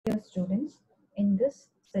Dear students, in this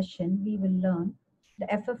session we will learn the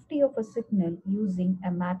FFT of a signal using a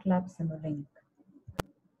MATLAB Simulink.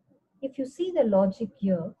 If you see the logic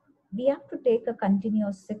here, we have to take a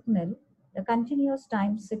continuous signal, the continuous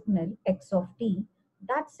time signal x of t.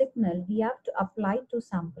 That signal we have to apply to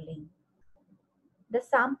sampling. The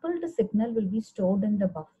sampled signal will be stored in the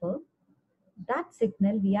buffer. That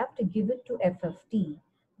signal we have to give it to FFT,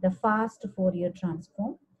 the fast Fourier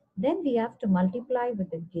transform. Then we have to multiply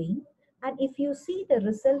with the gain. And if you see the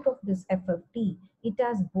result of this FFT, it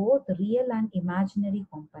has both real and imaginary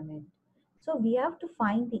component. So we have to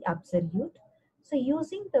find the absolute. So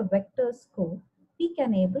using the vector scope, we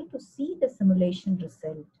can able to see the simulation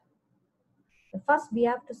result. First, we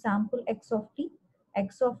have to sample x of t.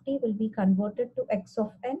 X of t will be converted to x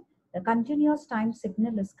of n. The continuous time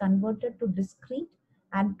signal is converted to discrete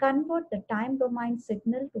and convert the time domain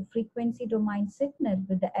signal to frequency domain signal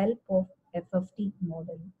with the help of FFT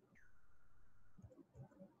model.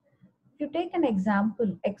 If you take an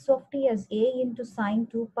example, x of t as a into sine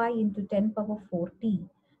 2 pi into 10 power 4t.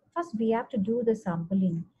 First, we have to do the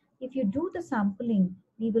sampling. If you do the sampling,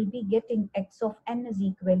 we will be getting x of n is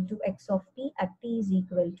equal to x of t at t is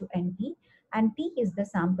equal to nt, and t is the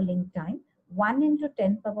sampling time, 1 into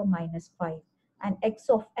 10 power minus 5. And x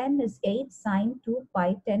of n is 8 sine 2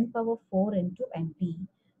 pi 10 power 4 into nt.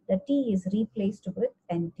 The t is replaced with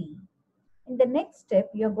nt. In the next step,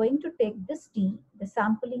 you are going to take this t, the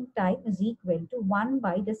sampling time is equal to 1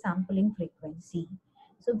 by the sampling frequency.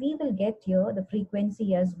 So we will get here the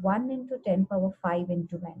frequency as 1 into 10 power 5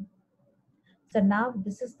 into n. So now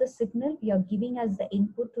this is the signal we are giving as the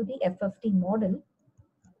input to the FFT model.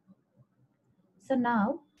 So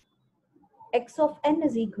now x of n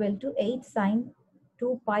is equal to 8 sine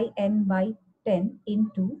 2 pi n by 10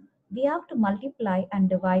 into, we have to multiply and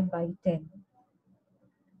divide by 10.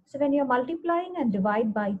 So when you're multiplying and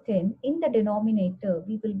divide by 10, in the denominator,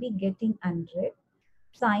 we will be getting 100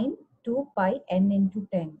 sine 2 pi n into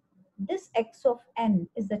 10. This x of n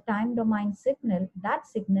is the time domain signal. That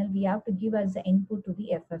signal we have to give as the input to the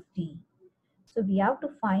FFT. So we have to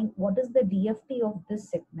find what is the DFT of this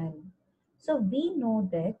signal. So we know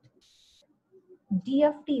that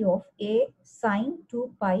DFT of a sine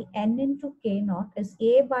 2 pi n into k naught is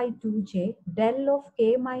a by 2j del of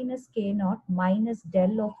k minus k naught minus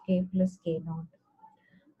del of k plus k naught.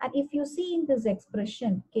 And if you see in this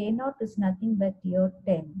expression, k naught is nothing but here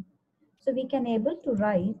 10. So we can able to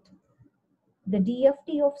write the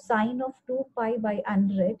DFT of sine of 2 pi by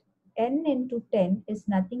 100 n into 10 is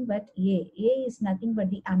nothing but a. A is nothing but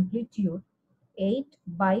the amplitude 8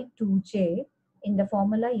 by 2j. In the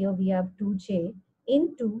formula here we have 2j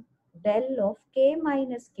into del of k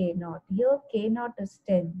minus k naught. Here k naught is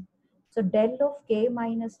 10. So del of k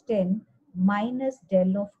minus 10 minus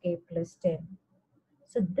del of k plus 10.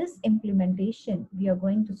 So this implementation we are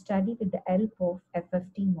going to study with the help of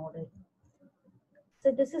FFT model.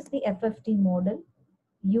 So this is the FFT model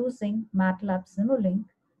using MATLAB Simulink.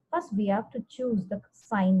 First we have to choose the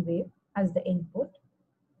sine wave as the input.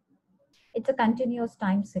 It's a continuous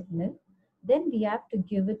time signal. Then we have to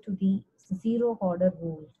give it to the zero order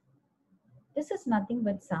volt. This is nothing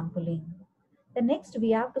but sampling. The next we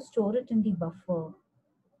have to store it in the buffer.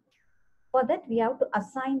 For that we have to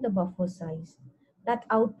assign the buffer size. That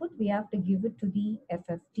output we have to give it to the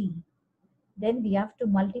FFT. Then we have to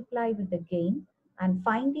multiply with the gain and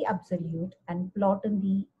find the absolute and plot in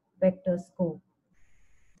the vector scope.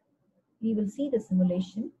 We will see the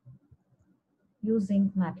simulation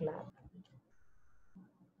using MATLAB.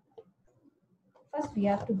 First we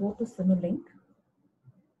have to go to Simulink.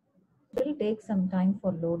 It will take some time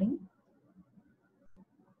for loading.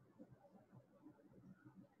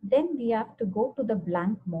 Then we have to go to the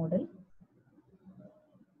blank model.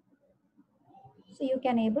 So you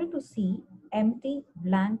can able to see empty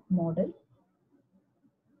blank model.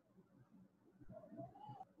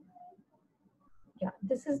 Yeah,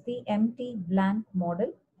 this is the empty blank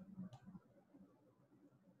model.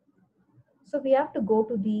 So we have to go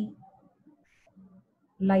to the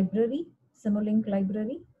library, Simulink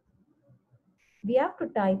library. We have to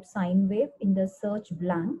type sine wave in the search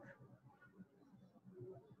blank.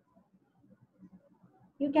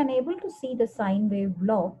 You can able to see the sine wave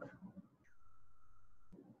block.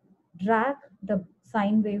 Drag the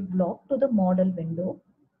sine wave block to the model window.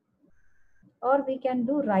 Or we can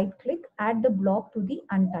do right click, add the block to the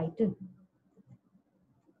untitled.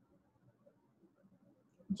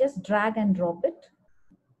 Just drag and drop it.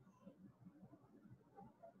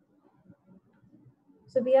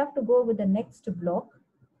 So we have to go with the next block.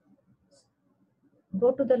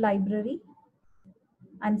 Go to the library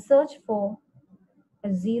and search for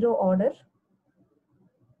a zero order.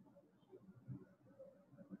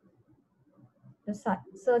 the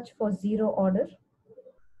search for zero order.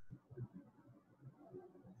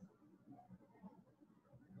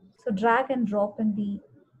 So drag and drop in the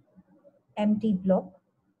empty block,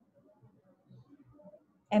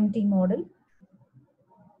 empty model.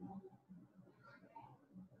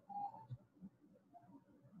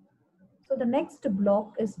 So the next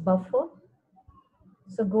block is buffer.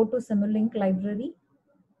 So go to Simulink library.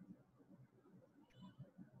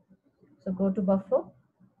 So go to buffer.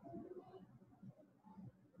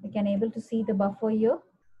 You can able to see the buffer here.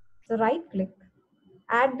 So right click,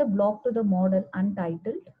 add the block to the model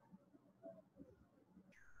untitled.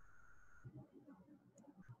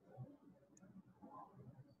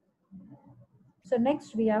 So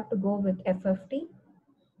next we have to go with FFT.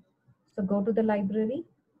 So go to the library,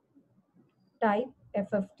 type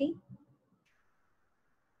FFT.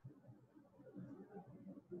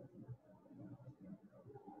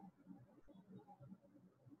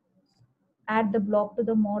 Add the block to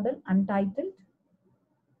the model untitled.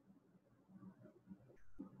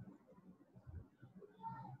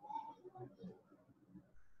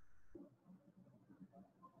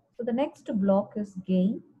 So the next block is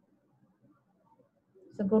gain.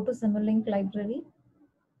 So go to Simulink library,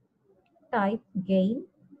 type gain.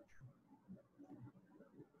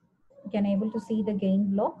 You can able to see the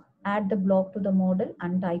gain block. Add the block to the model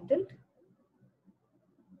untitled.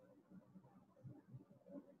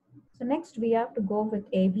 So next we have to go with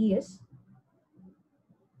ABS.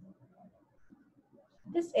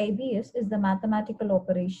 This ABS is the mathematical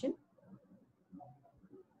operation.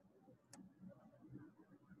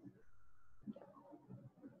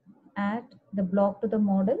 Add the block to the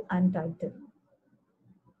model untitled.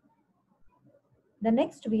 The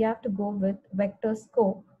next we have to go with vector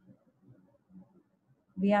scope.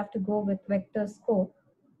 We have to go with vector scope.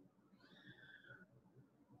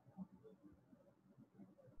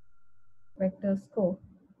 Vector scope.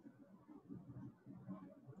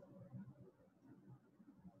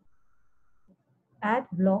 Add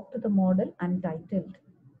block to the model untitled.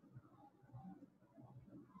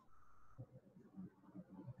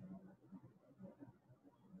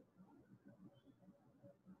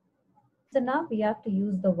 So now we have to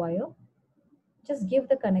use the wire. Just give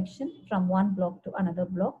the connection from one block to another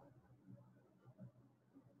block.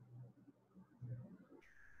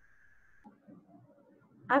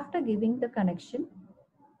 After giving the connection,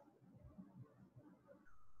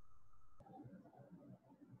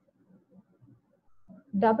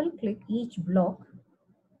 double click each block.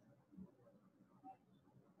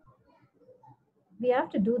 We have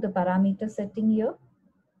to do the parameter setting here.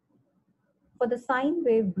 For the sine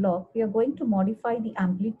wave block, we are going to modify the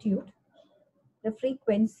amplitude, the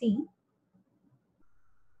frequency.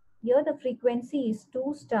 Here the frequency is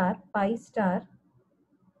 2 star pi star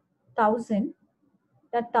 1000.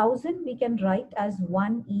 That 1000 we can write as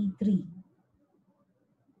 1E3.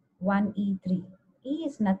 1E3. E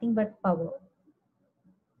is nothing but power.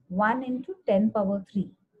 1 into 10 power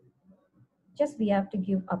 3. Just we have to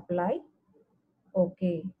give apply.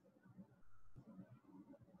 Okay.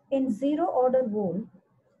 In zero order whole,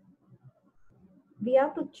 we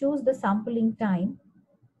have to choose the sampling time.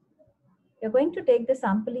 We are going to take the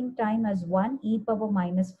sampling time as 1 e power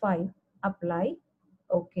minus 5. Apply.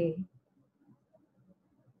 Okay.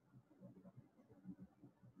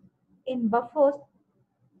 In buffers,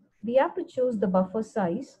 we have to choose the buffer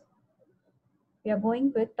size. We are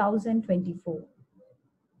going with 1024.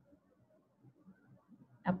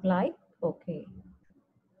 Apply. Okay.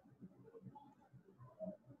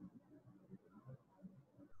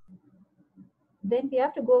 Then we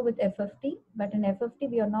have to go with FFT, but in FFT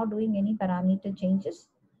we are not doing any parameter changes.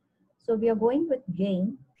 So we are going with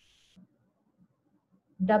gain.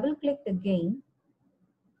 Double click the gain.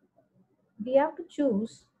 We have to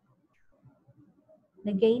choose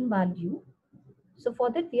the gain value. So for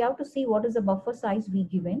that we have to see what is the buffer size we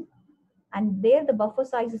given. And there the buffer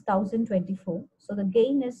size is 1024. So the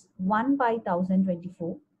gain is 1 by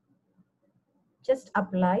 1024. Just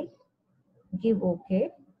apply, give OK.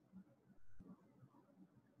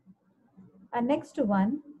 And next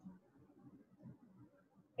one,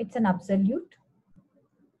 it's an absolute.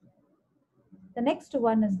 The next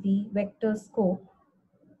one is the vector scope.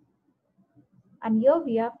 And here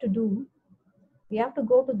we have to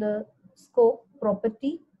go to the scope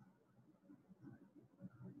property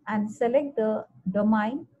and select the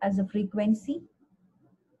domain as a frequency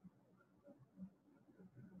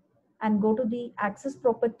and go to the axis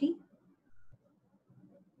property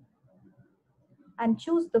and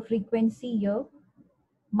choose the frequency here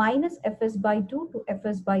minus fs by 2 to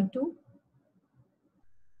fs by 2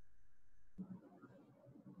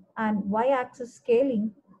 and y-axis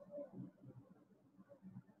scaling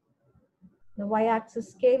The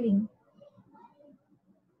y-axis scaling,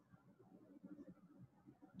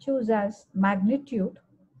 choose as magnitude,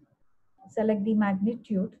 select the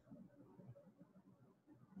magnitude,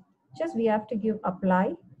 just we have to give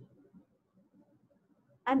apply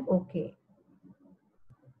and OK.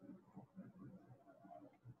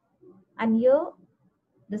 And here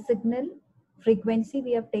the signal frequency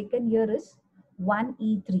we have taken here is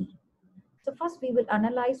 1E3. So first we will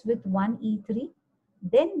analyze with 1E3,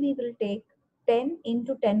 then we will take 10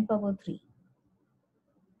 into 10 power 3.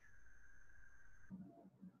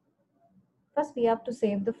 First we have to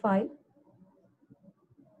save the file.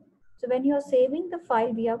 So when you are saving the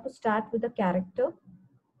file, we have to start with a character.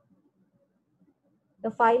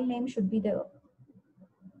 The file name should be the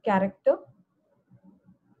character.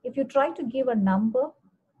 If you try to give a number,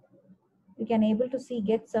 you can able to see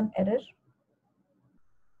get some error.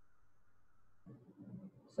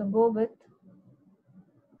 So go with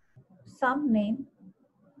some name.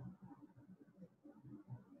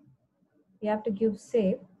 You have to give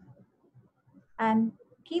save and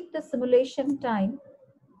keep the simulation time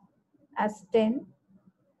as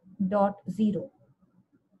 10.0.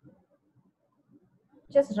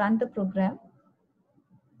 Just run the program,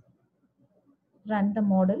 run the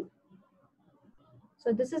model.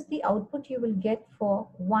 So this is the output you will get for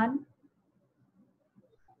 1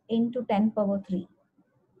 into 10 power 3.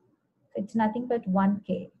 It's nothing but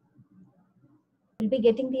 1K. We'll be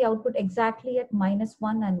getting the output exactly at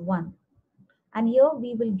 -1 and 1. And here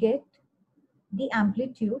we will get the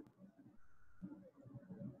amplitude.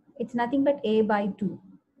 It's nothing but A by 2.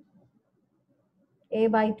 A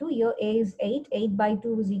by 2, here A is 8. 8 by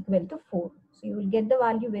 2 is equal to 4. So you will get the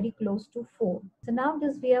value very close to 4. So now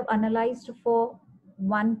this we have analyzed for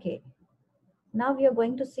 1K. Now we are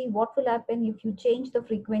going to see what will happen if you change the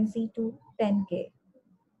frequency to 10K.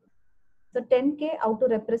 So 10K, how to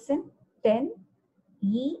represent 10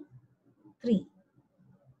 E3.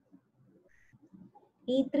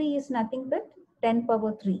 E3 is nothing but 10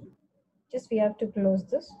 power 3. Just we have to close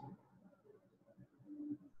this.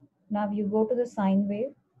 Now you go to the sine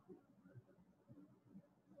wave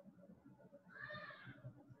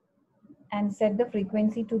and set the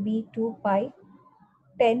frequency to be 2 pi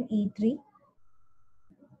 10 E3.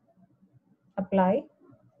 Apply.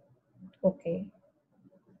 Okay.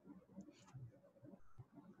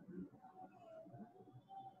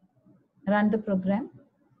 Run the program.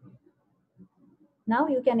 Now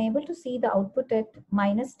you can able to see the output at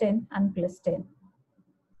 -10 and +10.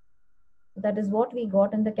 That is what we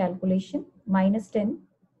got in the calculation. -10,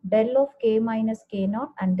 del of k minus k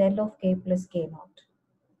naught and del of k plus k naught.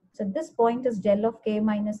 So this point is del of k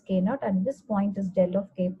minus k naught and this point is del of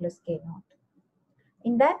k plus k naught.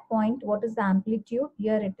 In that point, what is the amplitude?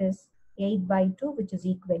 Here it is 8 by 2, which is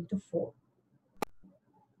equal to 4.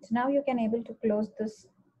 So now you can able to close this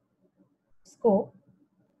scope.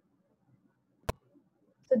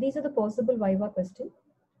 So these are the possible Viva questions.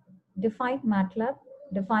 Define MATLAB,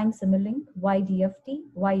 define Simulink, why DFT,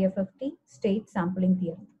 why FFT, state sampling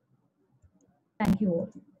theorem. Thank you all.